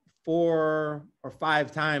were 4 or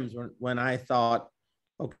 5 times when I thought,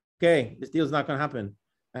 okay, this deal's not going to happen.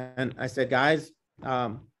 And I said, guys,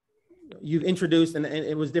 you've introduced, and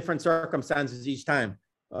it was different circumstances each time.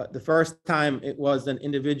 The first time it was an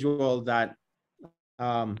individual that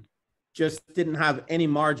just didn't have any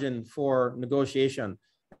margin for negotiation.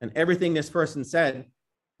 And everything this person said,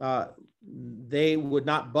 they would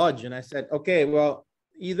not budge. And I said, okay, well,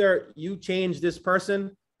 either you change this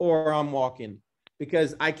person or I'm walking,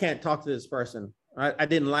 because I can't talk to this person. I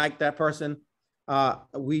didn't like that person.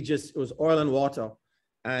 It was oil and water.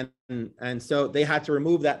 And so they had to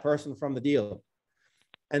remove that person from the deal.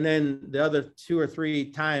 And then the other 2 or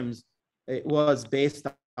 3 times, it was based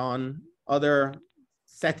on other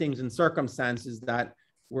settings and circumstances that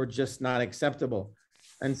were just not acceptable.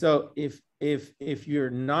 And so if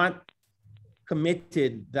you're not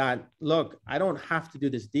committed that, look, I don't have to do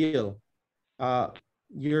this deal,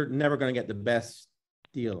 you're never going to get the best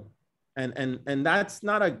deal. And that's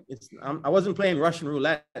not I wasn't playing Russian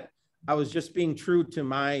roulette. I was just being true to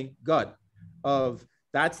my gut of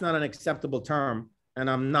that's not an acceptable term and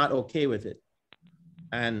I'm not okay with it.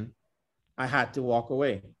 And I had to walk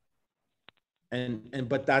away.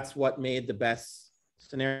 But that's what made the best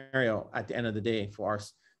scenario at the end of the day for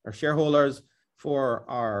our shareholders, for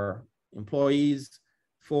our employees,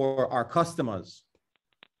 for our customers.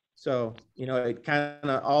 So, you know, it kind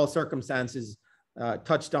of all circumstances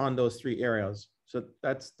touched on those 3 areas. So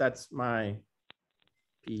that's my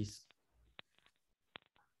piece.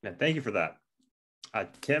 Yeah, thank you for that.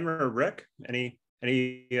 Tim or Rick, any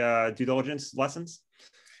due diligence lessons?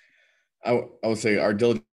 I would say our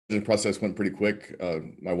diligence process went pretty quick.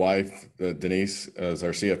 My wife, Denise, is our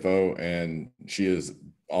CFO, and she has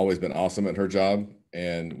always been awesome at her job.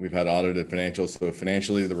 And we've had audited financials. So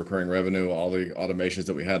financially, the recurring revenue, all the automations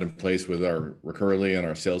that we had in place with our Recurly and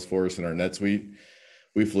our Salesforce and our NetSuite,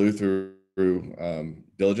 we flew through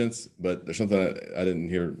diligence. But there's something that I didn't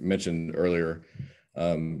hear mentioned earlier.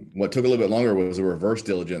 What took a little bit longer was a reverse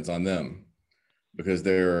diligence on them, because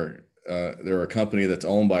they're a company that's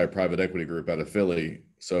owned by a private equity group out of Philly.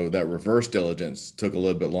 So that reverse diligence took a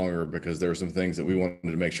little bit longer because there were some things that we wanted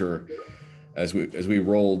to make sure as we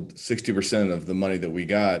rolled 60% of the money that we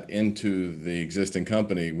got into the existing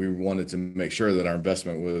company, we wanted to make sure that our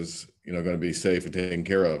investment was, you know, going to be safe and taken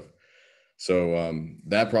care of. So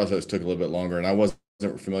that process took a little bit longer, and I wasn't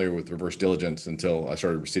familiar with reverse diligence until I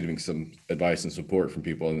started receiving some advice and support from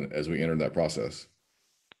people as we entered that process.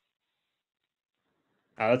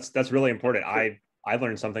 That's really important. I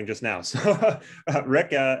learned something just now. So,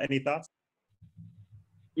 Rick, any thoughts?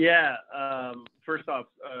 Yeah. First off,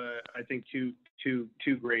 I think two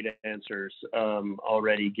great answers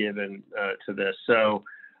already given to this. So,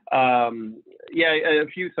 yeah, a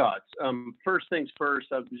few thoughts. First things first,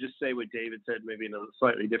 I'll just say what David said, maybe in a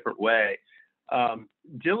slightly different way.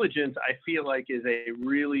 Diligence, I feel like, is a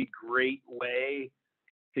really great way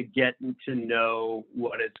to get to know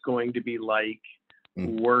what it's going to be like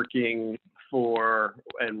working for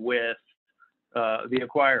and with the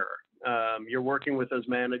acquirer. You're working with those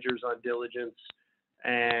managers on diligence,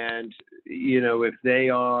 and you know, if they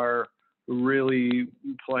are really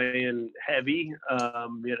playing heavy, you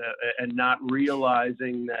know, and not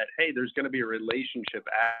realizing that, hey, there's going to be a relationship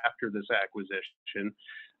after this acquisition,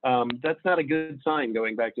 that's not a good sign.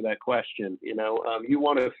 Going back to that question, you know, you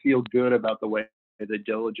want to feel good about the way the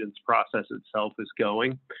diligence process itself is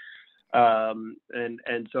going.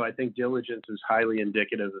 And so I think diligence is highly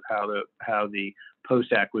indicative of how the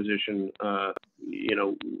post-acquisition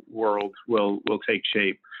world will take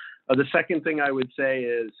shape. The second thing I would say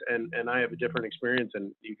is, and I have a different experience,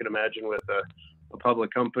 and you can imagine with a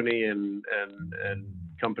public company and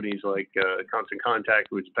companies like Constant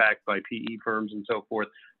Contact, which is backed by PE firms and so forth,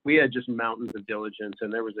 we had just mountains of diligence,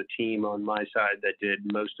 and there was a team on my side that did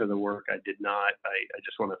most of the work. I did not. I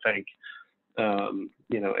just want to thank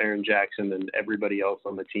Aaron Jackson and everybody else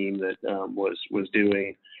on the team that was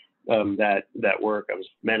doing that work. I was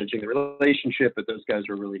managing the relationship, but those guys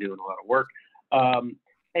were really doing a lot of work.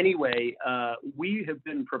 Anyway, we have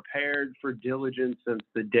been prepared for diligence since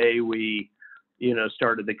the day we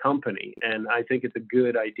started the company, and I think it's a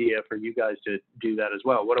good idea for you guys to do that as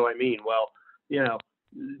well. What do I mean? Well,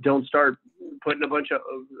 don't start putting a bunch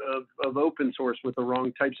of open source with the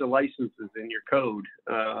wrong types of licenses in your code.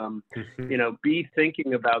 Be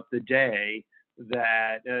thinking about the day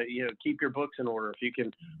that keep your books in order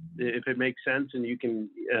if it makes sense, and you can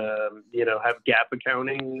have gap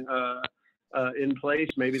accounting in place.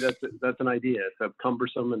 Maybe that's an idea. It's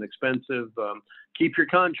cumbersome and expensive. Keep your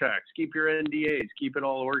contracts, keep your NDAs, keep it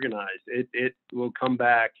all organized. It will come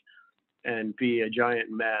back and be a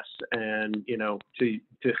giant mess. And I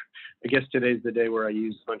guess today's the day where I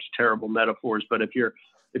use a bunch of terrible metaphors, but if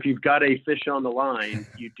you've got a fish on the line,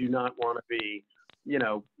 you do not want to be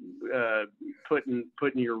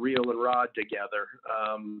putting your reel and rod together.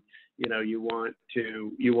 You want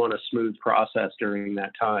a smooth process during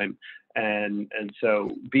that time, and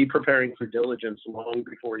so be preparing for diligence long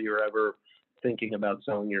before you're ever thinking about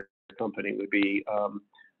selling your company would be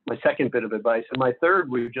my second bit of advice. And my third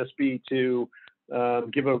would just be to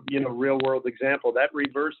give a real world example. That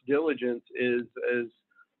reverse diligence is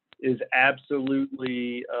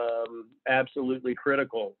absolutely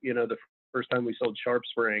critical. The first time we sold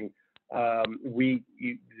SharpSpring, we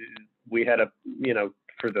had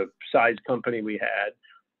for the size company we had,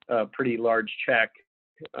 a pretty large check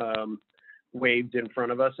waved in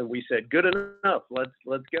front of us, and we said, good enough,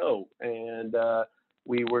 let's go. And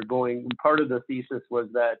we were going, part of the thesis was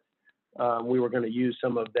that we were going to use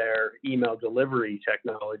some of their email delivery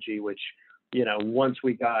technology, which once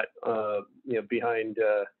we got behind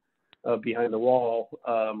the wall,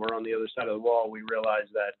 or on the other side of the wall, we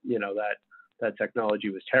realized that that technology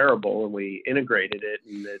was terrible, and we integrated it,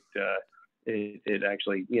 and it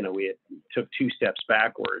actually we took 2 steps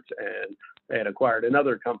backwards, and they had acquired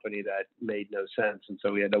another company that made no sense, and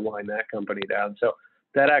so we had to wind that company down. So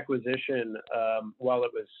that acquisition, while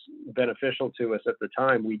it was beneficial to us at the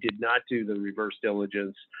time, we did not do the reverse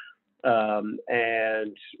diligence, and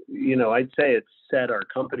I'd say it set our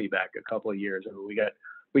company back a couple of years. I mean,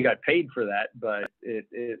 we got paid for that, but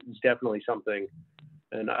it's definitely something.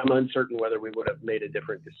 And I'm uncertain whether we would have made a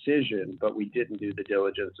different decision, but we didn't do the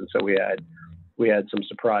diligence, and so we had some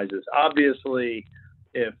surprises. Obviously,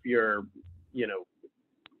 if you're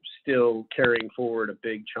still carrying forward a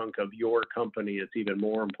big chunk of your company, it's even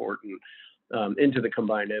more important into the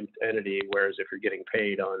combined entity. Whereas if you're getting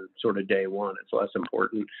paid on sort of day one, it's less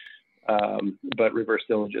important. But reverse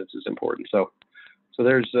diligence is important. So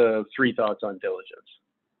there's 3 thoughts on diligence.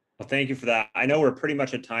 Well, thank you for that. I know we're pretty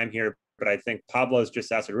much at time here, but I think Pablo's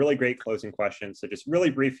just asked a really great closing question. So just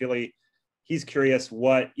really briefly, he's curious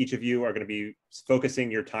what each of you are going to be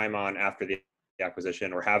focusing your time on after the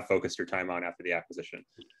acquisition, or have focused your time on after the acquisition.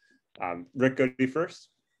 Rick, go to you first.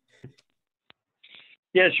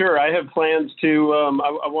 Yeah, sure. I have plans to.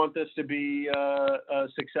 I want this to be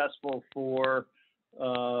successful for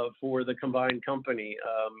the combined company.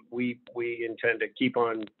 We intend to keep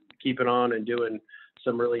it on and doing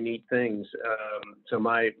some really neat things. So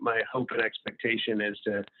my hope and expectation is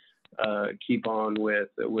to keep on with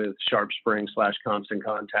SharpSpring / Constant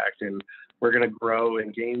Contact, and we're going to grow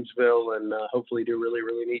in Gainesville and hopefully do really,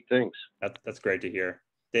 really neat things. That's great to hear.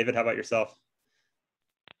 David, how about yourself?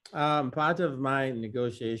 Part of my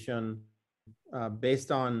negotiation,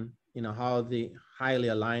 based on how highly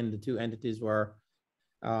aligned the 2 entities were,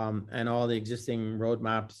 and all the existing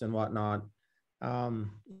roadmaps and whatnot,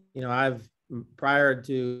 I've, prior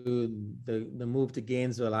to the move to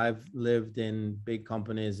Gainesville, I've lived in big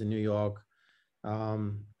companies in New York,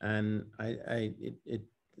 and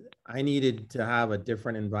I needed to have a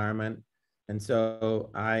different environment, and so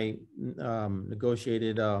I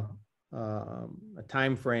negotiated a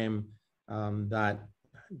time frame that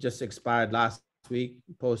just expired last week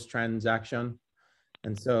post transaction,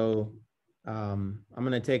 and so I'm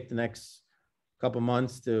going to take the next couple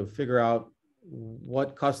months to figure out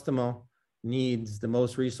what customer needs the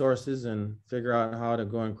most resources and figure out how to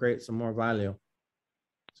go and create some more value.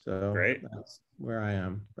 So great. where I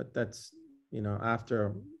am. But that's, you know,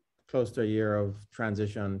 after close to a year of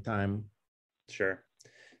transition time. Sure.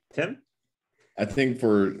 Tim? I think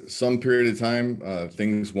for some period of time,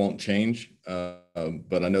 things won't change, but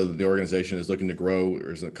I know that the organization is looking to grow.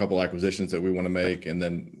 There's a couple acquisitions that we want to make, and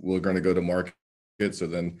then we're going to go to market. So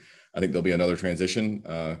then I think there'll be another transition.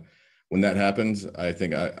 When that happens, I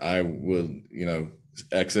think I will, you know,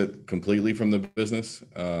 exit completely from the business.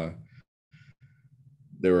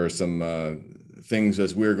 There were some things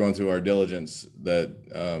as we were going through our diligence that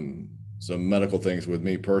some medical things with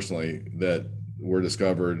me personally that were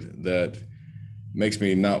discovered that makes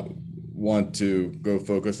me not want to go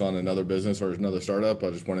focus on another business or another startup. I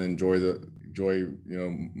just want to enjoy, you know,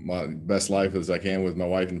 my best life as I can with my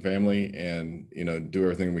wife and family, and, you know, do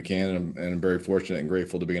everything we can. And I'm very fortunate and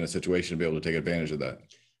grateful to be in a situation to be able to take advantage of that.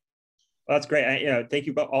 Well, that's great. You know, thank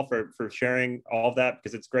you all for sharing all of that,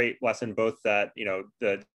 because it's a great lesson, both that, you know,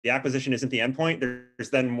 the acquisition isn't the endpoint. There's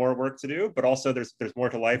then more work to do, but also there's more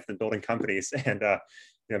to life than building companies, and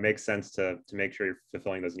you know, it makes sense to make sure you're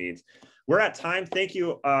fulfilling those needs. We're at time. Thank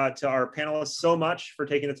you to our panelists so much for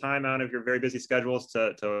taking the time out of your very busy schedules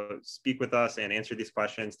to speak with us and answer these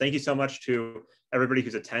questions. Thank you so much to everybody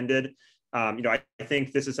who's attended. You know, I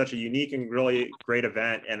think this is such a unique and really great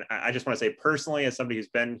event. And I just want to say personally, as somebody who's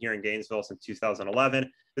been here in Gainesville since 2011,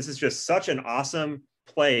 this is just such an awesome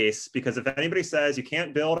place, because if anybody says you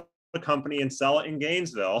can't build a company and sell it in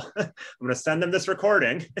Gainesville, I'm going to send them this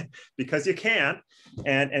recording because you can.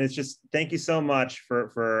 And it's just, thank you so much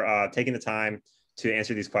for taking the time to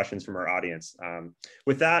answer these questions from our audience.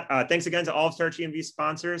 With that, thanks again to all of startGNV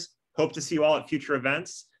sponsors. Hope to see you all at future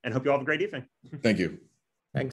events, and hope you all have a great evening. Thank you.